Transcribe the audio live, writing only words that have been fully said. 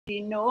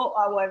know,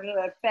 our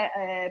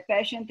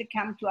patient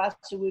come to us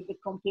with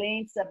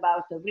complaints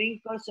about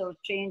wrinkles or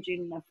change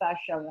in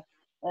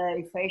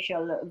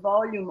facial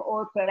volume,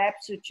 or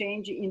perhaps a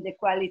change in the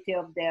quality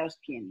of their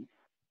skin.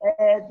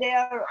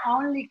 Their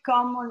only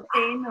common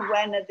aim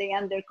when they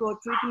undergo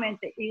treatment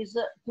is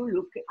to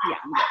look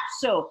younger.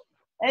 So,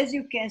 as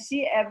you can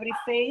see, every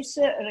face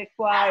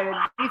requires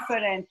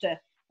different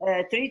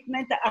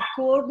treatment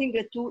according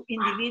to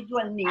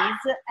individual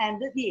needs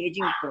and the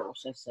aging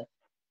process.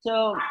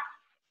 So,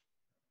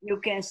 you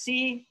can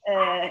see,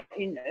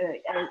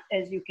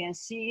 as you can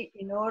see,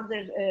 in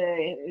order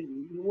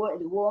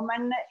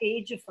woman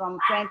age from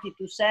 20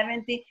 to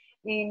 70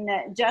 in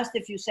just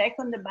a few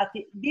seconds, but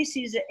this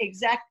is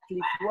exactly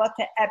what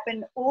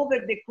happened over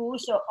the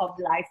course of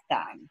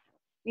lifetime.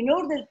 In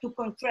order to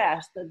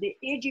contrast the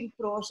aging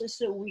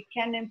process, we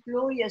can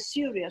employ a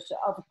series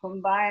of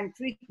combined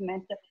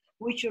treatment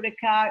which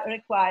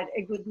require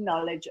a good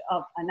knowledge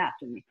of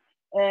anatomy.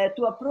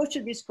 To approach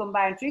this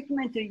combined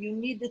treatment, you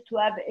need to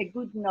have a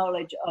good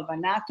knowledge of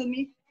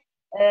anatomy,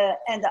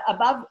 and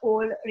above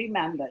all,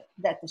 remember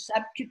that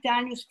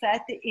subcutaneous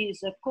fat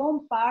is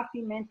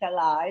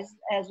compartmentalized,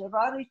 as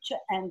Rorich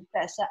and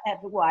Tessa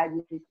have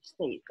widely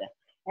stated.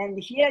 And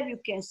here you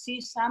can see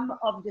some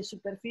of the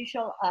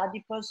superficial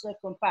adipose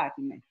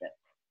compartment.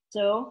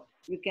 So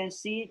you can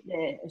see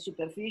the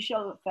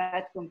superficial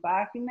fat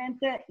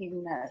compartment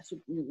in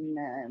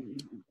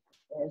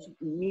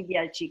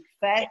medial cheek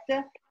fat,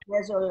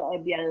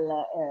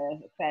 nasolabial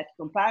fat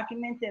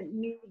compartment,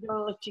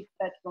 middle cheek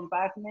fat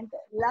compartment,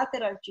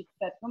 lateral cheek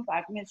fat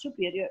compartment,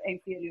 superior and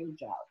inferior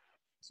jowl.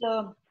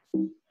 So,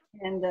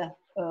 and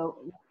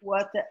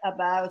what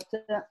about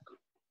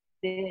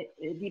the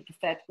deep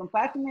fat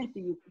compartment?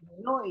 You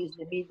know is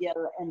the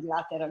medial and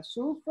lateral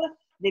SUF,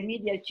 the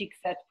medial cheek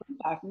fat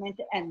compartment,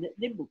 and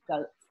the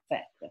buccal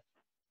fat.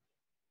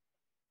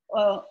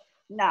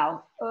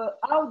 Now,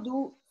 how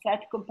do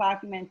fat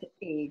compartment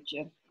age?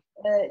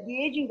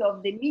 The aging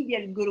of the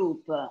medial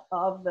group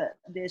of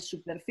the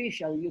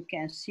superficial, you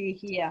can see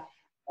here,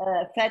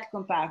 fat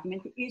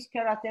compartment is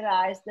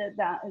characterized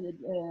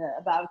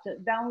about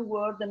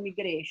downward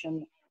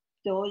migration,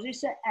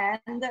 ptosis,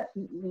 and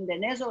in the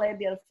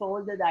nasolabial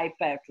fold, the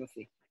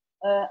hypertrophy.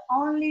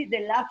 Only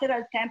the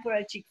lateral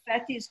temporal cheek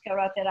fat is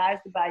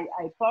characterized by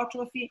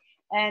hypertrophy,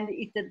 and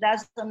it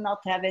does not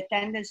have a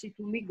tendency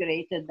to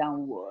migrate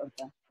downward.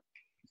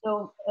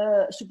 So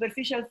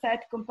superficial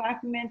fat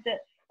compartment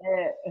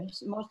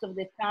most of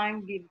the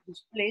time give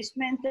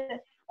displacement,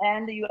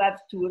 and you have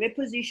to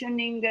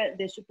repositioning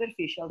the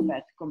superficial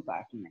fat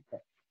compartment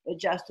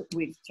just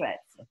with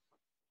threads.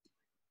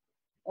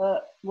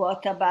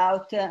 What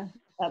about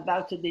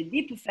the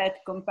deep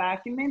fat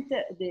compartment,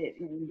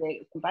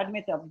 the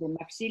compartment of the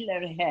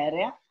maxillary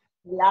area,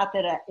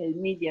 lateral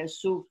medial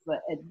SUF,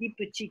 deep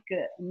cheek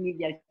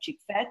medial cheek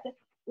fat,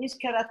 is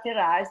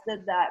characterized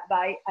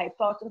by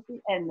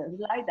hypertrophy and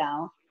slide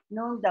down,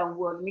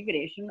 non-downward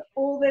migration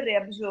over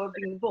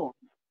reabsorbing bone.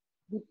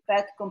 The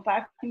fat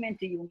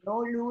compartment, you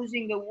know,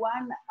 losing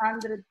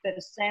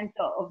 100%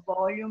 of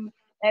volume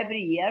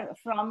every year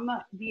from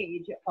the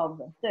age of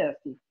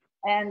 30.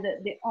 And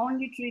the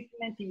only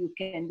treatment you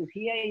can do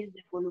here is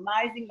the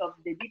volumizing of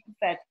the deep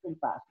fat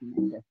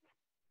compartment.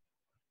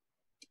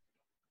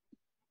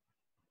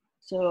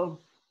 So,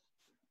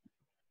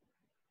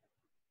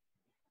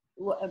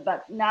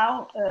 but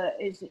now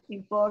it's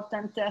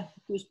important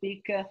to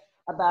speak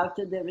about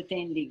the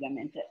retained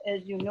ligament.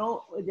 As you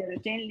know, the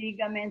retained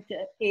ligament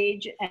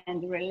age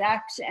and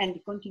relax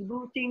and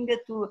contributing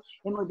to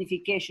a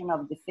modification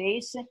of the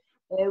face.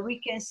 We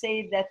can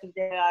say that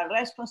they are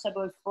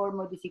responsible for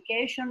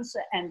modifications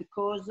and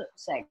cause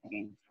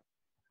sagging.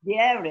 The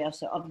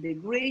areas of the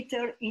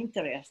greater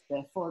interest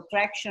for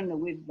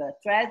traction with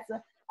threads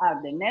are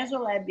the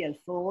nasolabial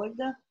fold,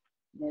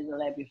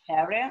 nasolabial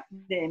area,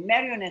 the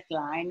marionette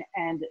line,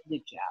 and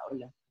the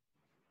jowl.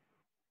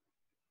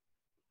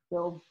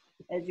 So,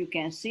 as you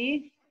can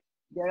see,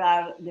 there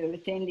are the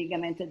retained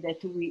ligament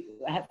that we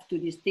have to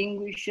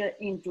distinguish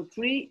into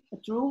three,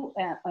 true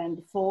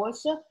and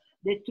false.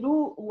 The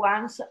true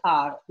ones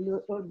are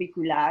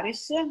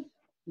orbicularis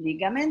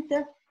ligament,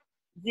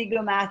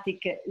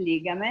 zygomatic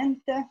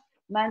ligament,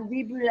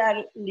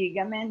 mandibular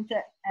ligament,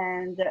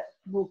 and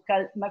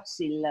buccal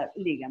maxillar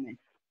ligament.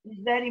 It's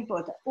very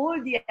important.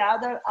 All the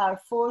other are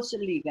false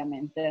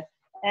ligament,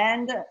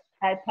 and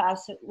I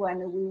pass when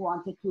we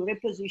wanted to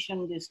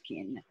reposition the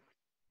skin.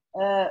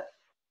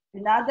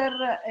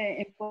 Another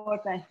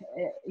important,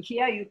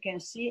 here you can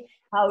see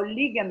how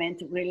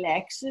ligament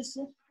relaxes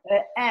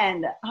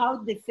and how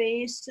the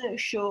face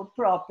show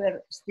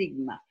proper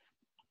stigma.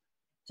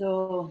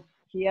 So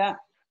here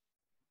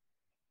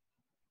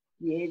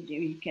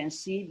you can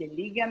see the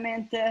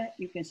ligament,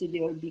 you can see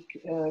the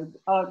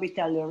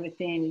orbital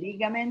retained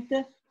ligament,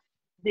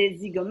 the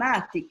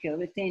zygomatic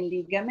retained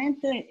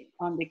ligament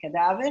on the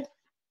cadaver,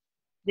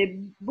 the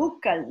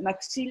buccal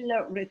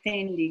maxillar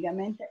retained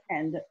ligament,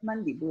 and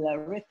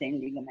mandibular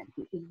retained ligament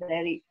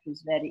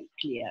is very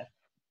clear.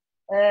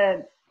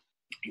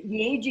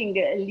 The aging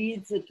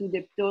leads to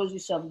the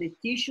ptosis of the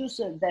tissues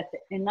that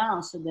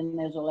enhance the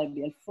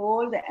nasolabial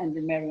fold and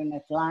the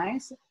marionette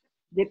lines,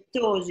 the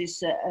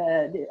ptosis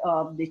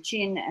of the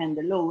chin and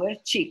the lower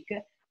cheek.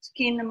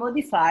 Skin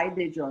modify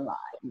the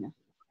jawline.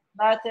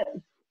 But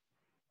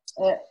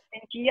and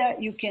here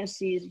you can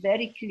see it's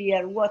very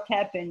clear what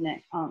happened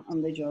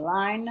on the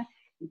jawline.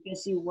 You can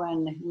see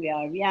when we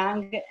are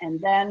young, and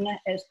then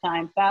as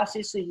time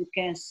passes, you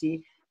can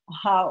see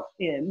how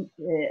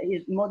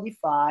it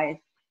modified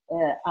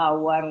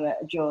our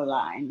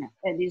jawline.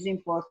 And it's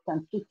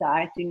important to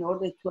tight in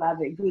order to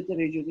have a good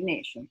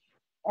rejuvenation.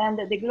 And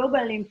the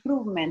global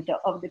improvement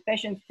of the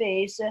patient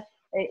face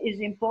is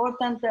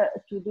important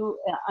to do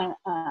an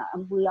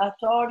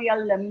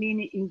ambulatorial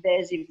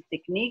mini-invasive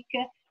technique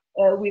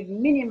with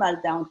minimal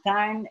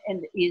downtime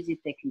and easy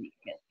technique.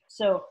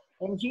 So,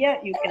 and here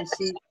you can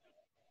see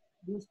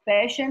this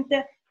patient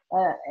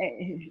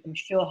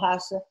show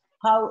us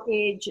how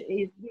age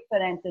is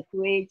different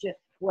to age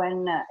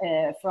when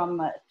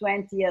from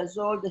 20 years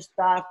old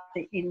start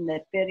in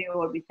the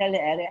periorbital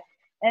area,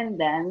 and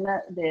then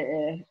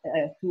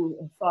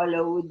to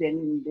follow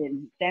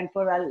the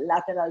temporal,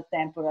 lateral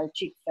temporal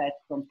cheek fat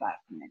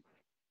compartment.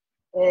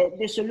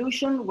 The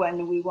solution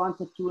when we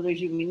wanted to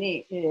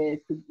rejuvenate,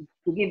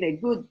 to give a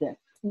good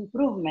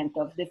improvement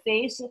of the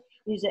face,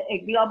 is a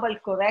global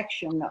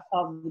correction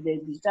of the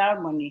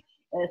disharmony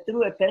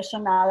through a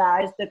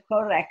personalized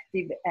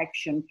corrective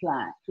action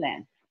plan.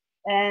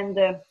 And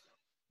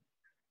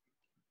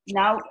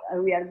now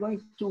we are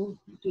going to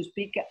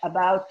speak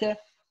about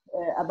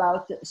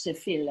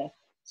Seffiller.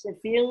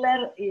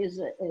 Seffiller is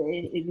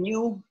a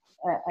new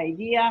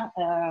idea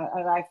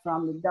arrived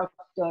from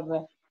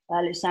Dr.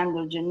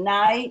 Alessandro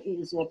Gennai.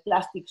 Is a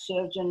plastic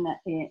surgeon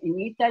in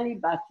Italy,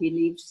 but he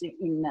lives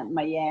in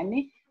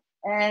Miami.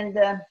 And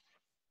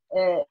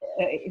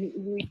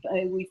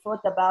we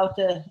thought about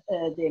the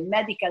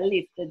medical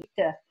lift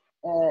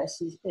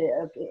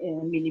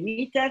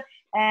millimeter,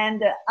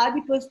 and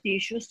adipose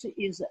tissues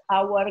is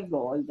our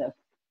goal.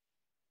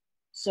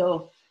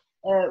 So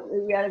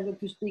we are going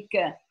to speak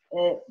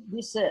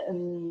this.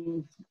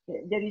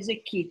 There is a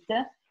kit.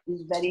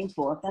 Is very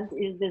important.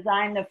 Is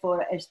designed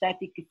for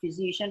aesthetic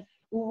physician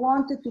who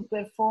wanted to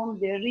perform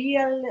the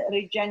real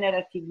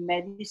regenerative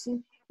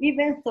medicine,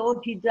 even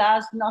though he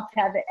does not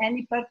have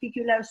any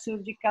particular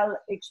surgical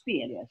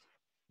experience.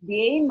 The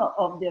aim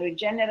of the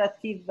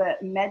regenerative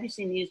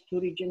medicine is to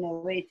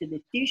regenerate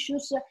the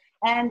tissues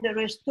and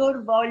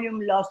restore volume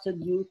lost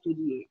due to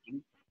the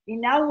aging.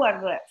 In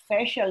our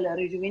facial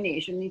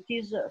rejuvenation, it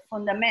is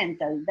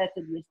fundamental that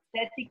the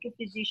aesthetic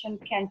physician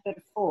can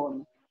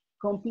perform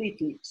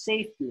completely,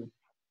 safely,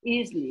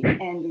 easily,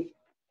 and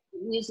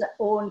in his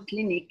own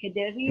clinic,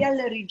 the real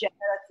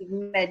regenerative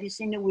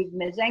medicine with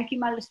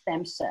mesenchymal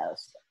stem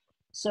cells.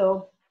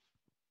 So,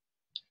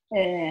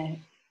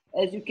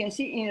 as you can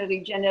see in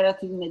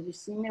regenerative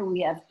medicine,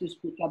 we have to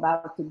speak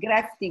about the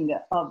grafting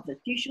of the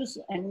tissues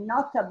and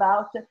not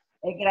about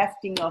a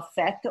grafting of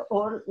fat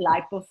or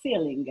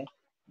lipofilling.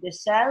 The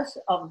cells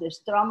of the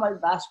stromal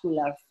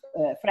vascular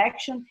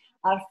fraction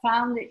are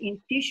found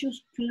in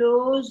tissues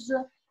close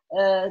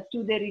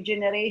to the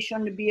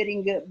regeneration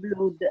bearing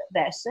blood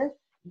vessel.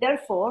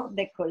 Therefore,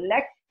 the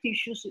collect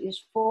tissues is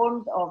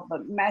formed of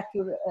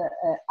mature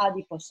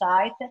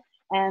adipocyte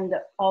and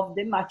of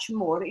the much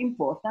more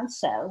important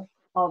cell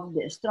of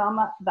the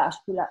stroma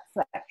vascular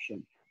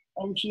fraction.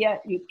 And here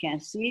you can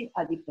see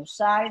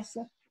adipocytes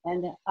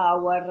and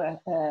our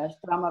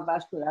stroma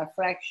vascular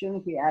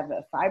fraction. We have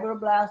a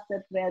fibroblast,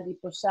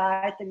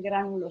 preadipocyte,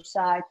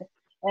 granulocyte,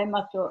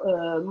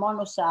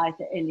 monocyte,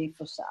 and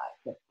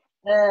lymphocyte.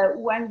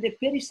 When the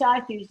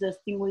pericyte is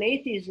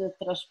stimulated, is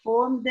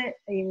transformed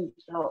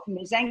into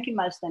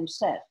mesenchymal stem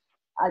cells,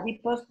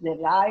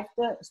 adipose-derived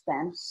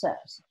stem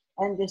cells.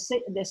 And the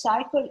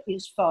cycle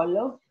is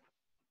followed.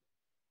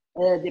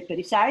 The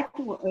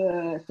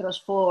pericyte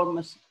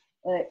transforms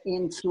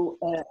into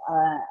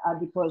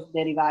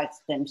adipose-derived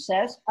stem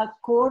cells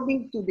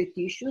according to the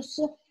tissues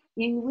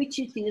in which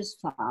it is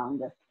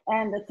found,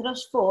 and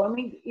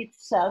transforming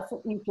itself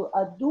into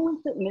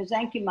adult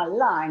mesenchymal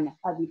line,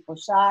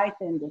 adipocyte,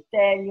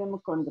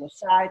 endothelium,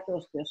 chondrocyte,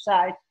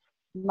 osteocyte,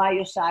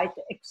 myocyte,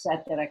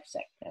 etc.,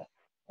 etc.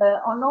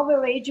 On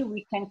average,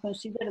 we can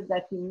consider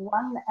that in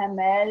 1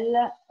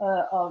 ml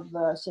of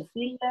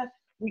Seffiller,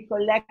 we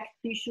collect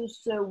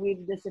tissues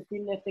with the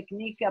Seffiller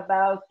technique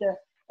about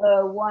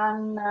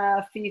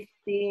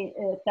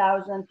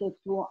 150,000 to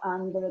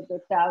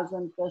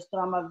 200,000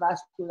 stroma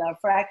vascular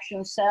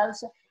fraction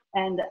cells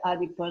and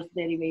adipose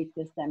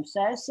derivative stem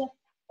cells.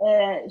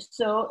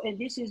 So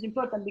this is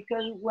important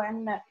because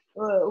when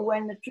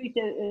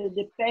treated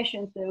the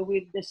patient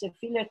with the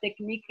Seffiller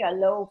technique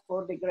allow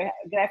for the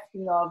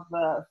grafting of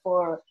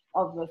 4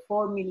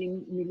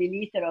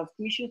 milliliter of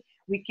tissue,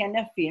 we can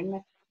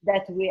affirm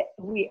that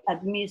we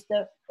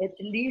administer at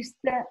least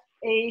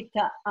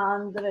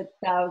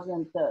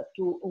 800,000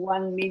 to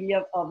 1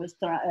 million of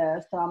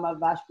stroma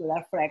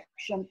vascular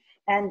fraction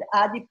and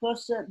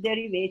adipose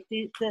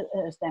derivative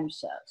stem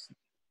cells.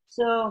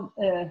 So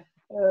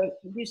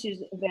this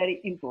is very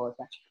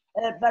important.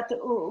 But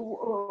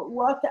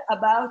what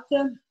about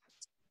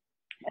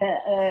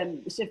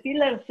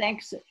Seffiller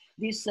thanks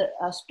this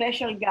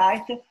special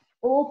guide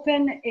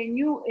open a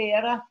new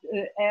era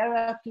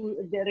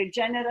to the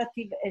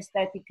regenerative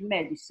aesthetic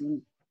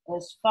medicine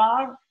as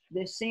far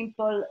the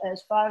simple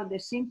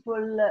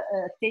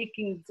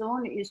taking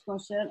zone is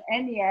concerned.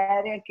 Any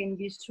area can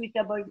be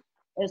suitable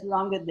as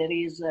long as there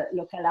is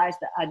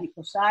localized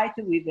adipocyte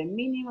with a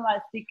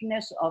minimal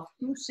thickness of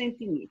 2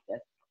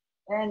 centimeters.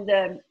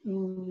 And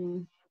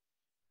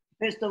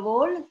first of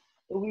all,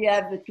 we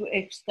have to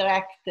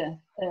extract,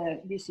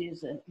 this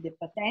is the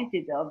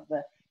patented of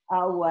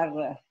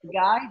our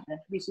guide.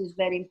 This is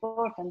very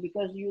important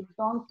because you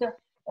don't,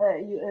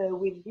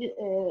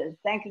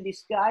 thanks to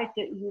this guide,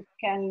 you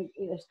can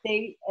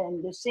stay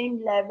in the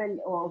same level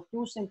of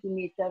 2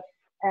 centimeters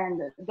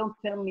and don't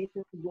permit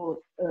it to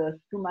go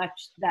too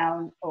much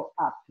down or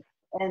up.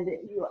 And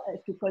you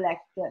to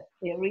collect a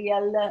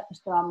real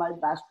stromal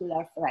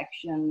vascular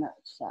fraction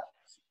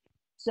cells.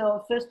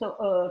 So first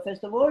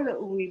of all,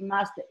 we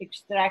must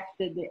extract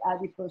the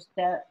adipose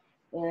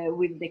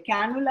with the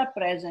cannula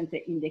present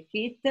in the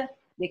kit.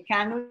 The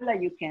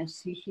cannula you can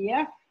see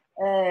here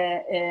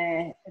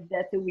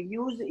that we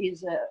use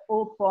is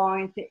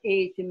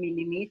 0.8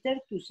 millimeter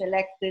to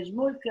select a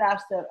small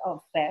cluster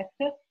of fat.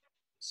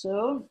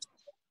 So,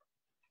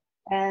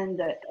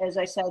 and as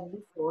I said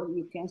before,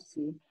 you can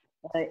see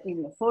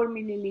in 4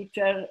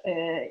 milliliter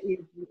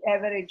is the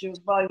average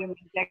volume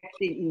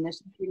injected in a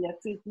Seffiller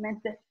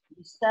treatment. The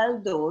cell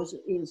dose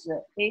is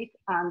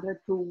 800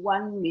 to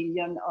 1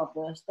 million of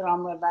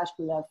stromal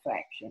vascular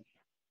fraction.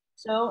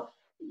 So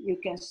you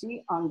can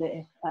see on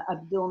the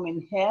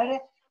abdomen here,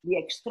 the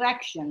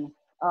extraction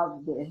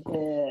of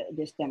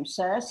the stem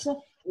cells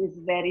is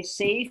very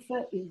safe,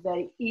 is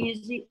very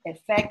easy,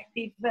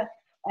 effective,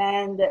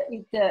 and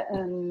it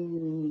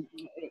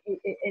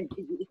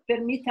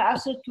permits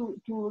us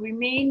to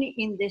remain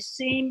in the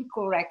same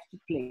correct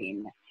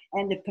plane,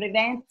 and it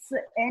prevents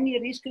any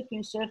risk to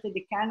insert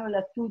the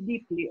cannula too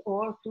deeply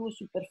or too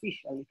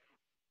superficially.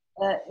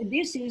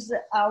 This is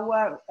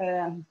our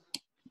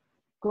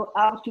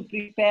how to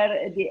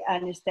prepare the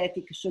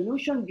anesthetic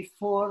solution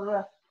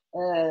before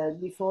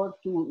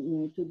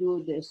to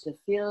do this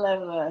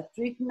filler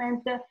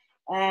treatment,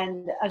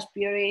 and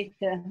aspirate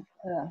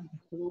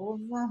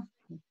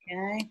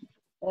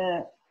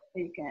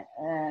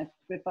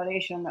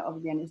preparation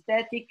of the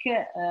anesthetic,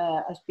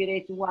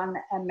 aspirate 1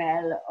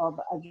 ml of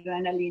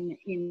adrenaline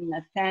in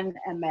a 10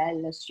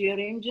 ml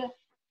syringe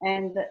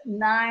and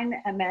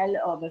 9 ml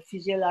of a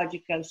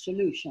physiological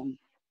solution.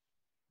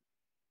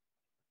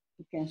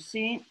 You can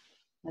see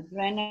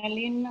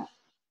adrenaline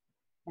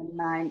and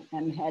 9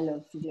 ml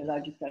of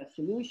physiological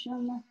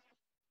solution.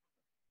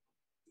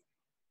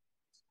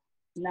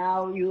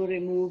 Now you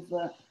remove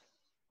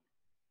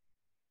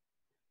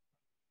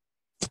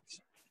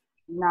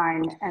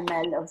 9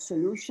 ml of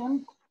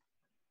solution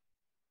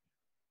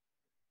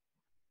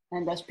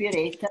and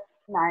aspirate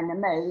 9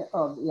 ml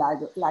of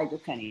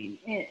lidocaine.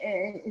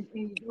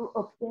 You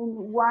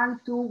obtain 1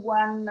 to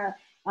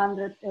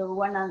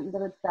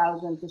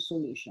 100,000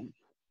 solution.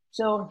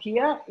 So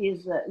here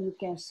is, you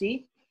can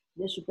see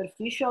the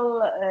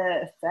superficial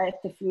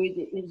fat fluid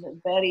is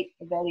very,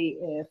 very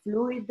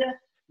fluid.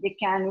 The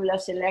cannula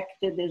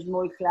selected a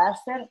small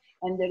cluster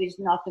and there is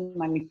not a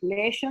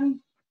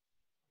manipulation.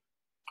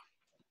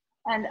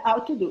 And how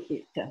to do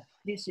it.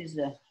 This is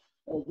the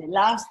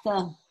last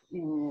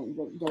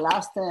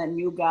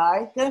new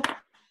guide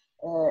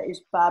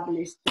is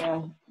published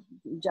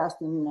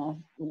just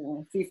in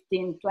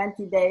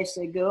 15-20 days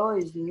ago.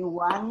 Is the new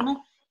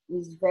one.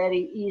 Is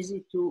very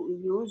easy to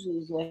use.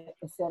 Is a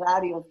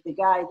Ferrari of the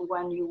guide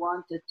when you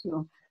wanted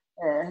to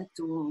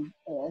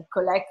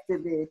collect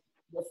the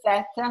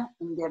fat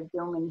in the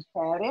abdomen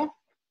area.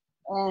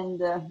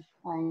 And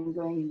I'm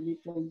going a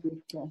little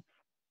bit.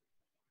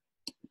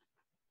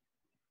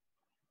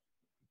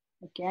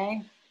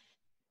 Okay.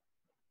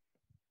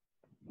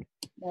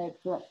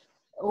 That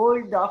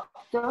all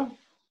doctor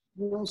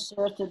you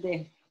insert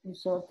the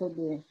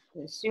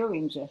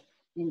syringe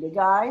in the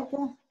guide,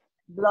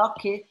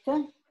 block it,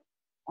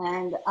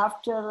 and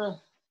after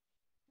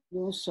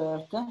you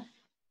insert 2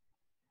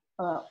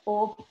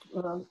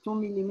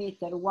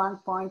 millimeter,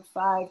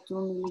 1.5,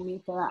 2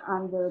 millimeter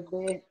under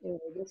the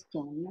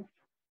skin,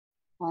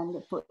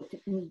 and put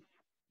it in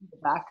the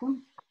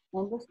vacuum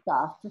and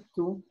start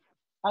to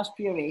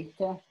aspirate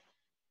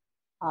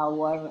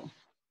our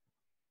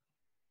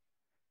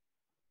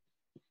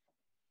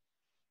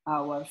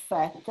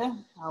fat,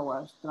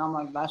 our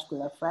stromal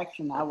vascular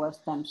fraction, our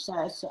stem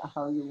cells,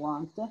 how you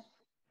want.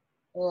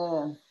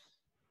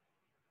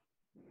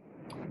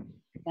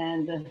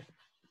 And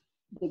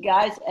the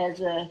guide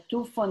has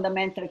 2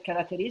 fundamental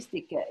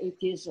characteristics.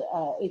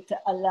 It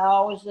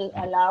allows the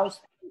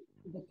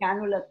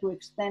cannula to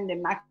extend a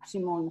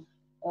maximum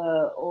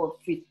of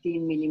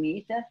 15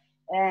 millimeter,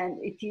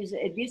 and it is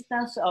a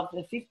distance of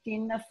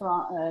 15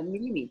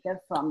 millimeter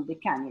from the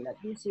cannula.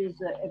 This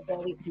is a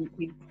very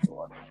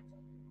important.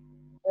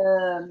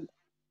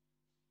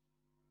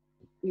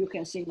 you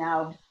can see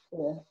now,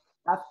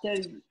 after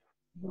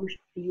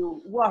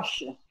you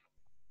wash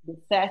the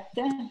fat,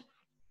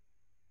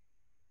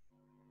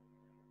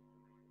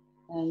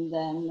 and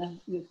then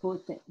you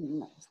put it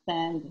in a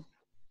stand,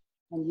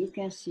 and you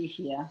can see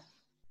here,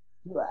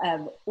 you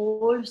have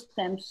all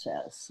stem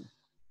cells.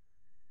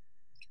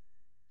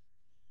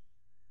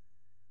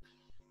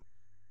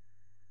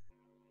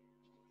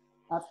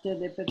 After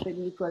the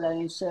perpendicular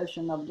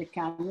insertion of the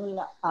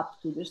cannula up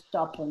to the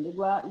stop on the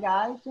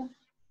guide,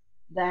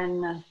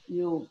 then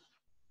you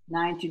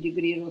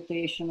 90-degree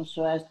rotation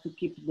so as to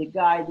keep the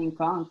guide in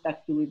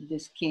contact with the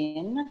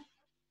skin.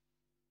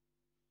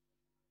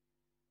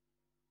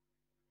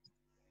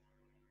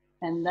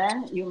 And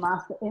then you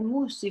must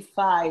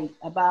emulsify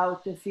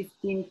about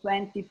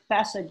 15-20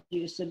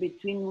 passages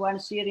between one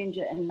syringe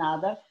and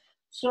another,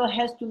 so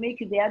as to make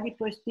the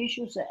adipose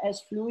tissues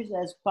as fluid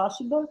as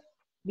possible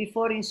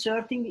before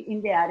inserting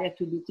in the area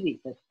to be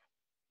treated.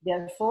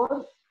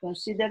 Therefore,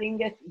 considering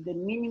the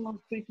minimum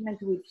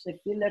treatment with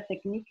Seffiller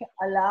technique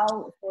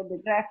allow for the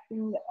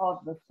grafting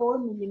of 4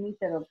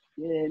 milliliter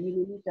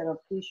of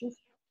tissues,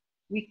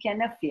 we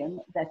can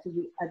affirm that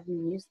we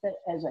administer,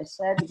 as I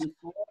said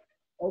before,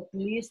 at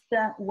least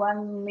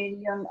 1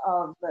 million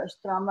of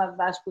stromal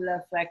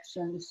vascular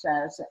fraction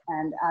cells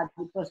and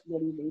adipose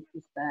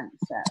derivative stem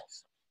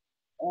cells.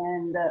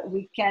 And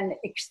we can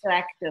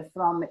extract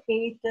from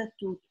 8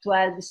 to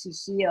 12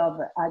 cc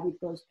of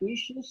adipose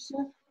tissues,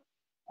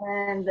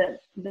 and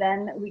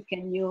then we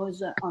can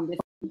use on the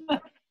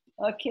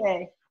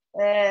okay,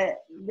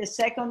 the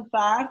second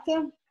part,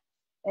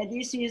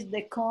 this is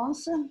the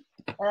cones.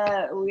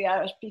 We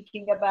are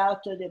speaking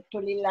about the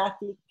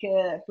polylactic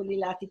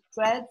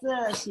threads,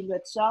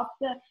 Silhouette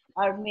Soft,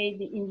 are made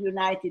in the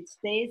United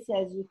States,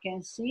 as you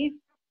can see.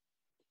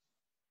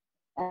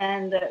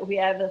 And we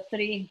have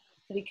three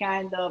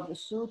kind of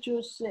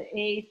sutures,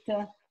 8,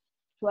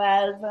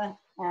 12,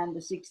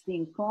 and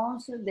 16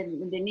 cones.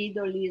 The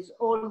needle is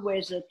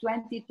always a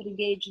 23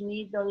 gauge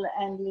needle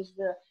and is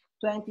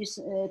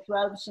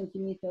 12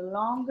 centimeter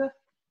long.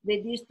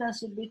 The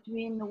distance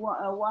between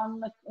one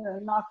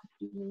knock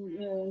to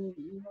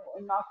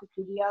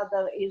the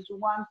other is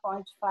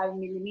 1.5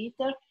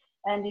 millimeter,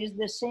 and is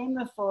the same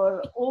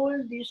for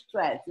all these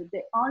threads.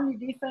 The only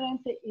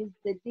difference is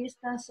the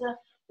distance,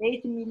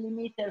 8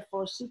 millimeter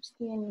for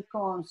 16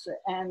 cones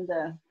and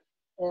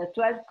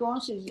 12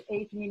 cones is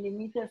 8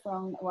 millimeter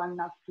from one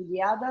knock to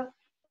the other,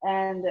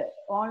 and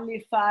only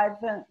 5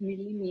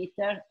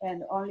 millimeter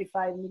and only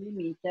 5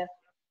 millimeter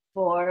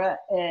for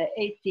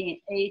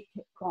 8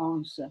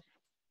 cones.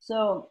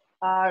 So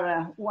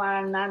our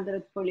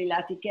 100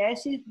 polylactic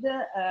acid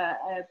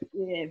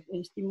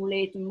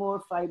stimulate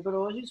more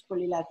fibrosis,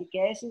 polylactic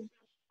acid,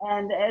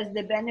 and has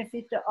the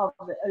benefit of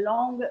a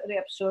long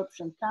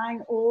reabsorption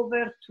time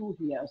over 2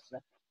 years.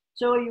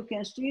 So you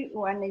can see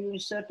when you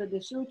insert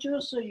the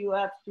sutures, so you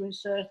have to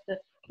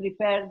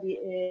prepare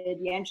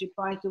the entry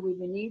point with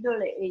the needle,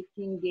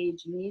 18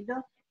 gauge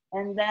needle,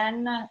 and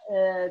then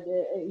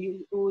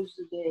you use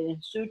the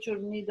suture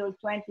needle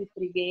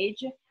 23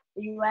 gauge.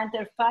 You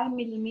enter 5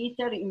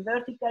 millimeter in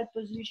vertical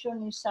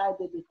position inside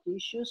the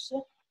tissues,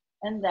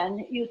 and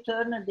then you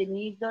turn the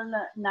needle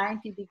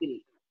 90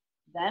 degrees.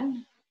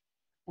 Then,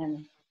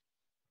 and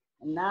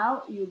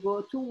now you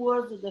go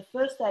towards the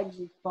first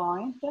exit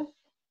point,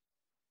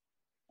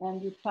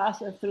 and you pass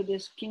through the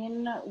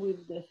skin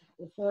with the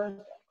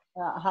first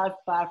half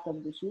part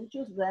of the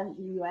sutures. Then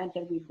you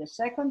enter with the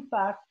second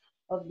part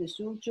of the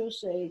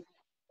sutures,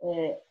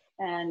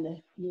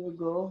 and you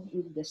go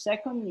with the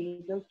second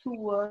needle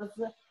towards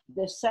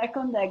the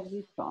second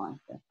exit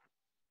point.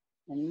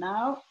 And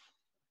now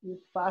you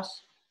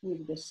pass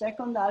with the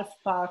second half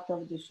part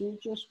of the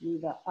sutures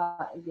with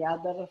the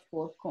other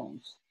 4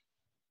 cones.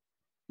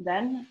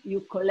 Then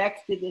you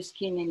collect the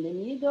skin in the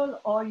needle,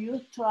 or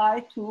you try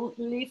to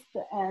lift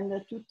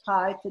and to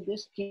tighten the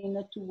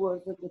skin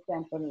towards the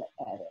temporal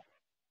area.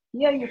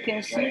 Here you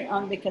can see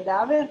on the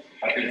cadaver,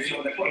 as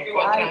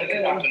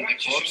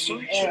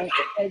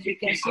you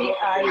can see,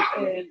 I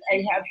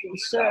have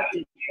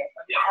inserted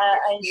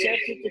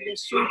the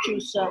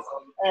sutures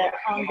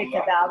on the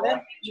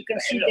cadaver. You can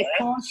see the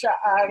cones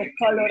are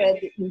colored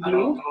in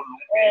blue,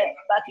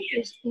 but it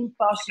is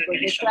impossible.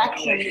 The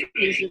traction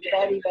is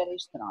very, very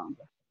strong.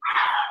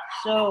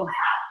 So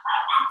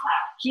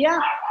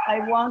here I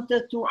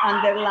wanted to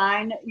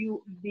underline,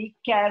 you be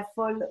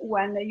careful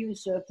when you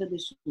insert the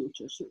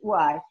sutures.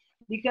 Why?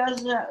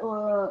 Because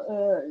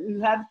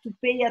you have to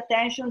pay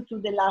attention to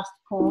the last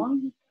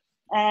cone,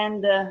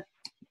 and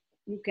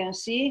you can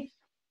see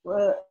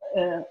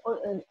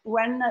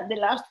when the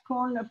last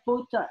cone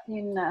put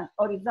in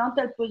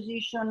horizontal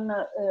position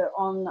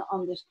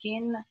on the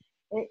skin,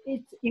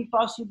 it's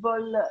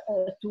impossible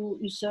to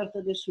insert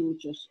the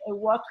sutures.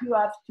 What you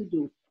have to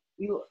do,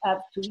 you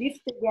have to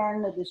lift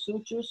again the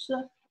sutures,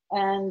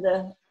 and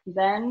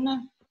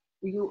then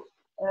you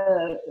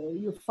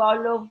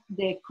follow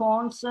the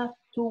cones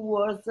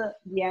towards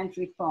the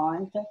entry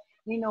point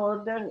in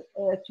order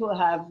to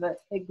have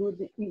a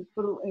good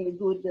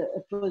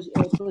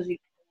position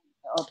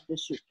of the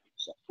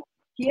sutures.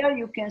 Here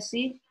you can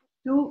see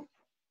two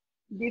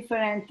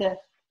different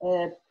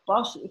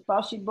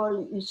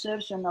possible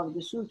insertion of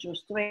the suture: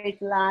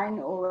 straight line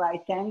or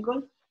right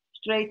angle.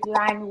 Straight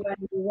line when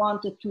you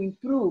wanted to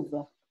improve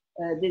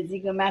the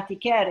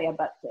zygomatic area,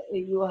 but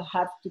you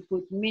have to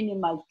put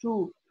minimal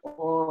 2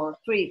 or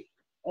 3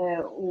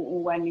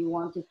 when you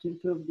wanted to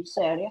improve this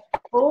area,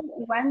 or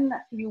when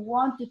you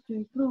wanted to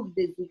improve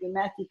the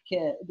zygomatic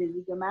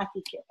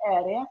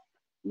area,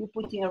 you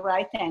put in a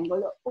right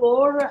angle,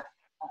 or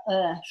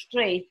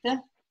straight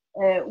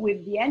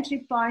with the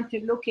entry point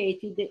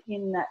located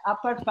in the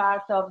upper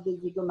part of the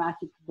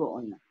zygomatic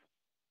bone.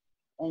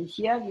 And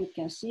here you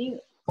can see,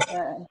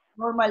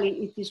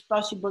 normally it is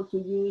possible to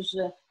use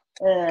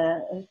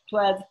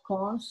 12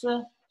 cones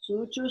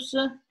sutures,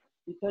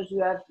 because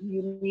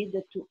you need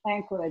to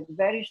anchor it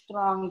very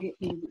strong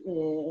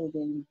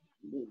in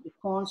the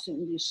cones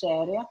in this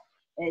area.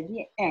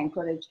 The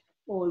anchorage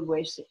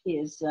always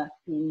is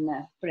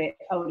in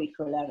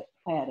pre-auricular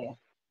area.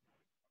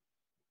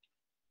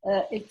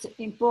 It's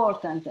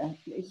important,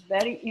 it's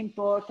very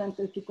important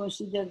to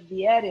consider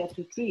the area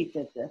to treat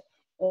it,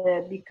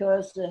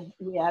 because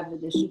we have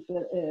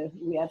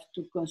we have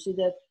to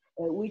consider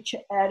which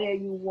area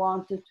you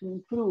want to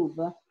improve,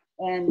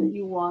 and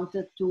you want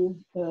to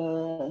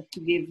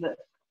give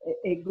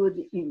a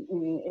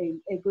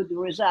good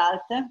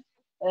result.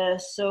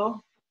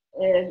 So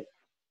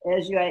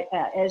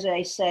as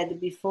I said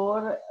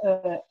before,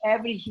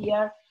 every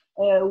year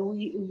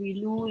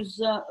we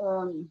lose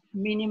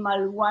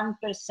minimal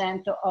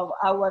 1% of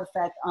our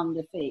fat on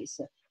the face.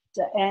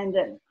 So, and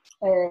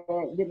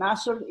the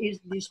muscle is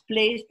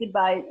displaced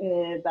by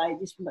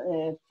this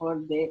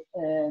for the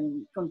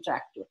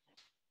contractor.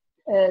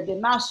 The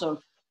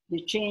muscle,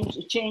 the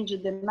change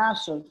the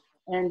muscle,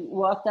 and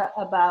what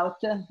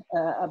about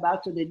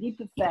the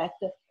deep fat?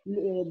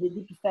 The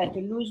deep fat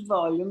lose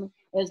volume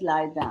and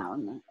slide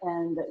down,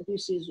 and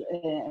this is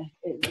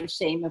the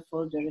same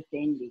for the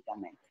retained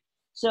ligament.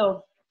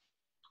 So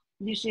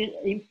this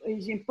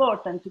is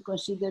important to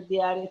consider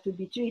the area to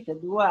be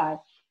treated. Why?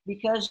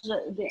 Because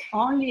the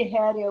only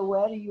area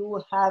where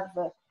you have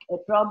a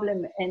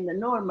problem, and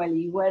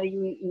normally where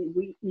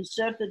we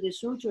insert the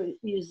suture,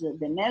 is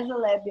the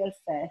nasolabial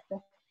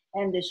fat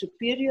and the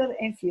superior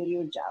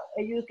inferior jaw.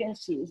 As you can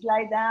see,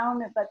 slide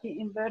down, but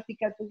in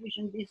vertical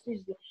position, this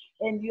is,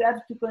 and you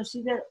have to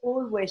consider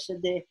always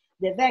the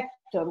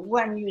vector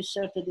when you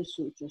insert the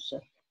sutures.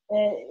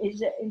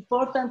 It's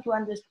important to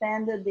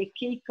understand the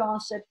key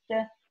concept,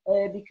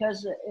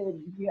 because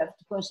you have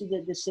to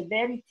consider the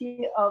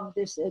severity of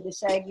this, the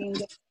sagging,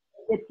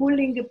 the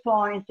pulling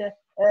point,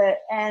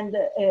 and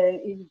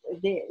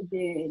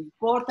the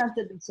important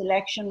the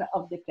selection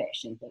of the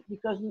patient,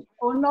 because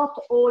not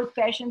all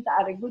patients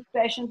are a good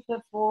patient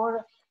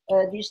for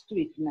this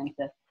treatment.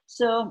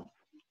 So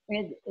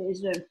it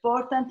is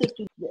important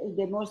to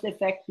the most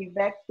effective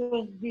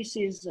vector. This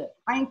is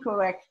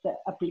incorrect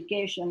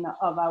application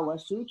of our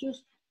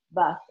sutures,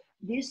 but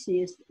this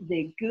is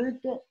the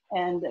good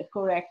and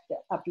correct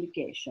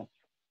application.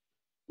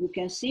 You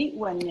can see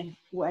when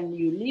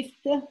you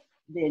lift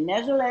the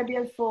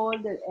nasolabial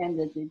fold and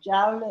the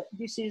jowl,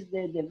 this is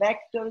the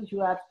vector you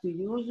have to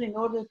use in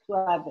order to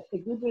have a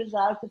good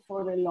result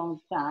for a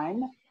long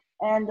time,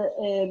 and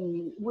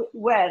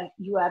where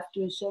you have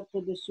to insert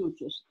the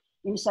sutures: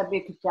 in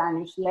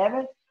subcutaneous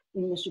level,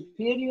 in the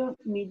superior,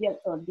 medial,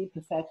 or deep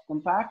fat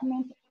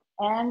compartment,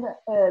 and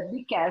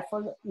be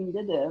careful in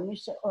the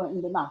dermis or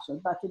in the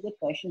muscle, but the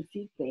patient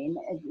feels pain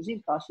and it's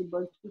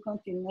impossible to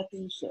continue to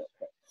insert.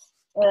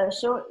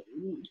 So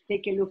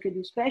take a look at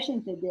this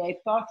patient, the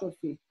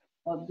hypertrophy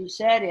of this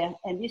area,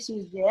 and this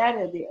is the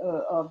area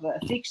of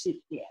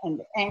fixity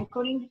and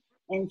anchoring.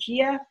 And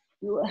here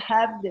you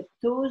have the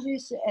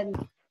ptosis, and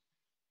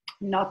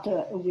not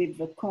with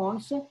the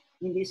cones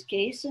in this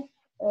case,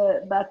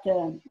 but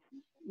as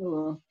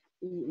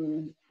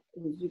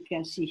you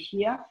can see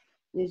here,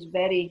 is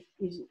very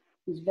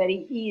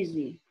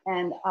easy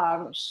and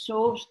are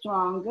so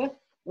strong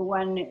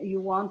when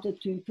you wanted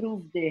to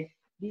improve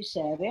this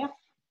area.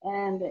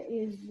 And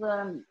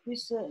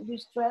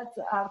these threads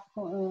are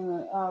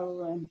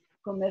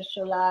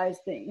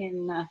commercialized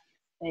in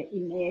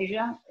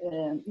Asia,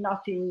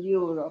 not in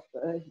Europe.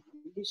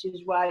 This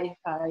is why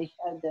I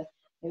had a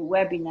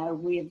webinar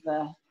with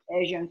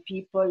Asian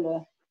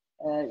people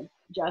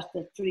just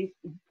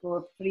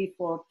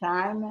 3-4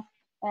 times.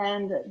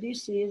 And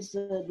this is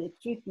the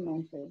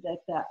treatment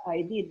that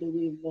I did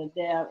with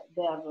their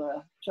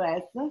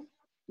threads.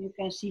 You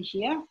can see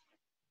here,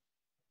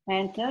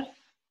 enter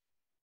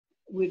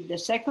with the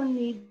second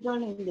needle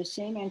in the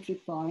same entry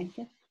point,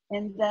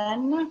 and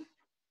then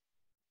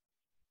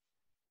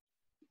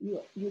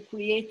you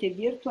create a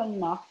virtual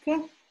knock,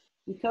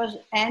 because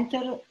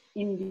enter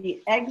in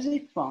the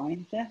exit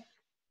point,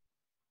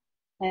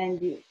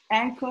 and you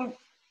anchor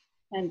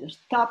and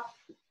stop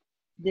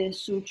the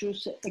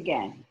sutures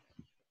again.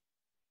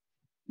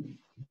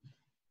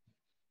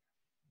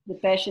 The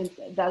patient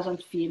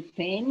doesn't feel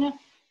pain.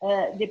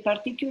 The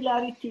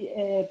particularity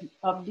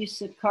of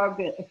this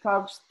curved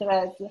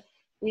thread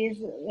is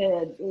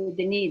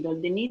the needle.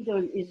 The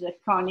needle is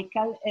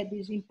conical and it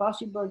is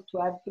impossible to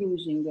have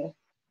bruising.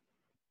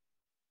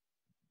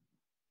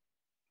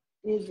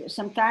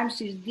 Sometimes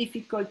it's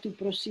difficult to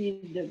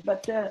proceed,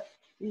 but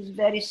it's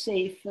very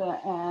safe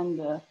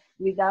and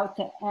without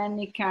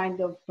any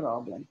kind of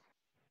problem.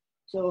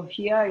 So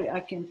here I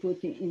can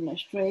put it in a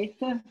straight,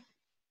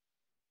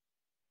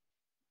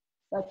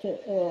 but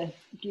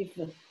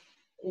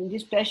in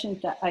this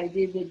patient I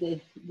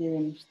did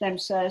the stem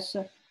cells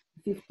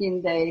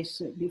 15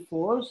 days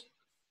before,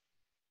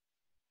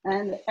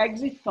 and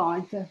exit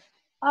point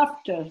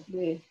after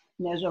the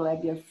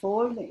nasolabial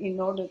fold in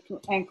order to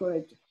anchor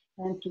it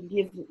and to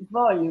give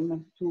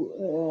volume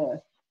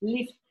to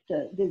lift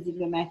the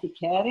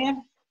zygomatic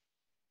area,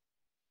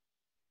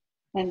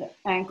 and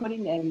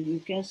anchoring, as you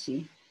can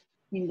see,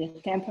 in the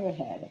temporal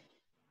area.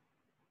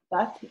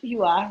 But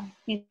you are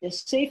in the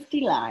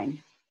safety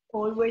line,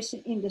 always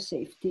in the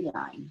safety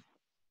line.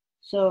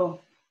 So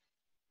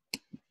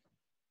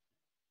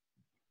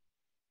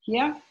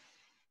here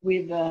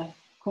with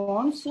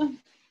cones,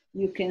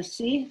 you can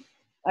see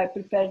I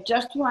prepared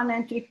just one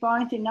entry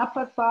point in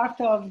upper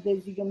part of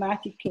the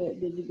zygomatic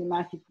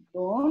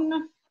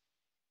bone.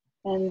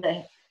 And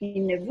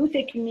in a view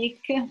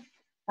technique,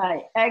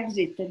 I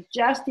exit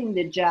just in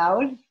the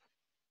jowl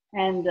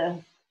and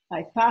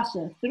I pass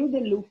through the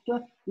loop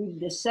with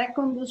the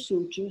second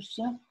sutures.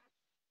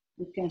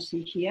 You can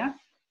see here,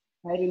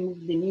 I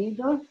remove the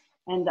needle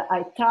and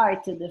I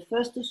tighten the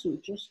first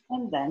sutures,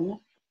 and then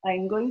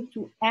I'm going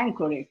to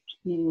anchor it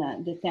in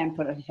the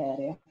temporal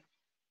area.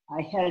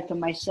 I help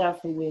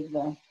myself with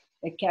a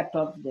cap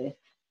of the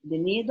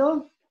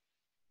needle.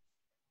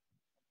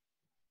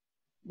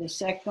 The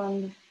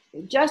second,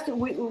 just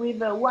with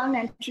one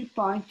entry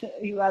point,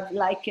 you have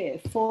like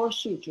 4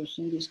 sutures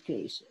in this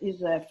case.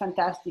 It's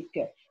fantastic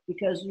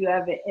because you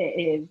have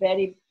a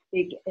very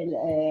big,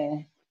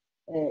 a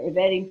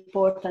very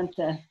important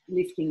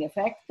lifting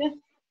effect.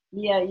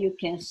 Here you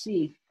can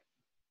see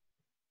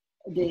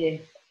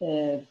the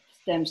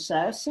stem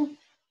cells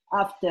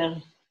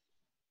after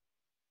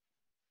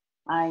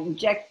I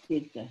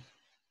injected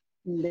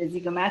in the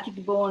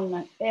zygomatic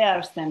bone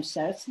air stem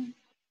cells.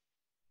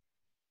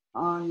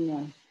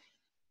 On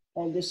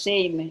the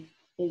same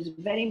is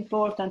very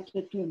important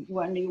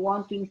when you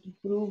want to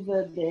improve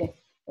the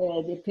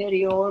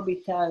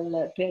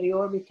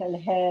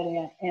periorbital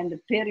area and the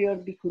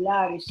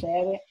periorbicularis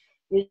area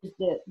is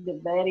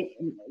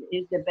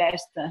the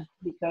best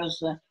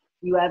because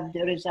you have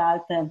the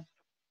result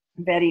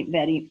very,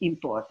 very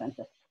important.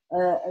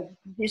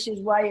 This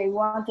is why I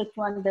wanted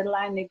to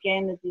underline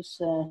again this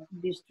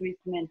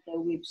treatment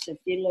with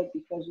Seffiller,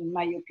 because in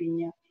my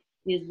opinion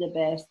is the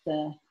best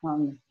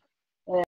on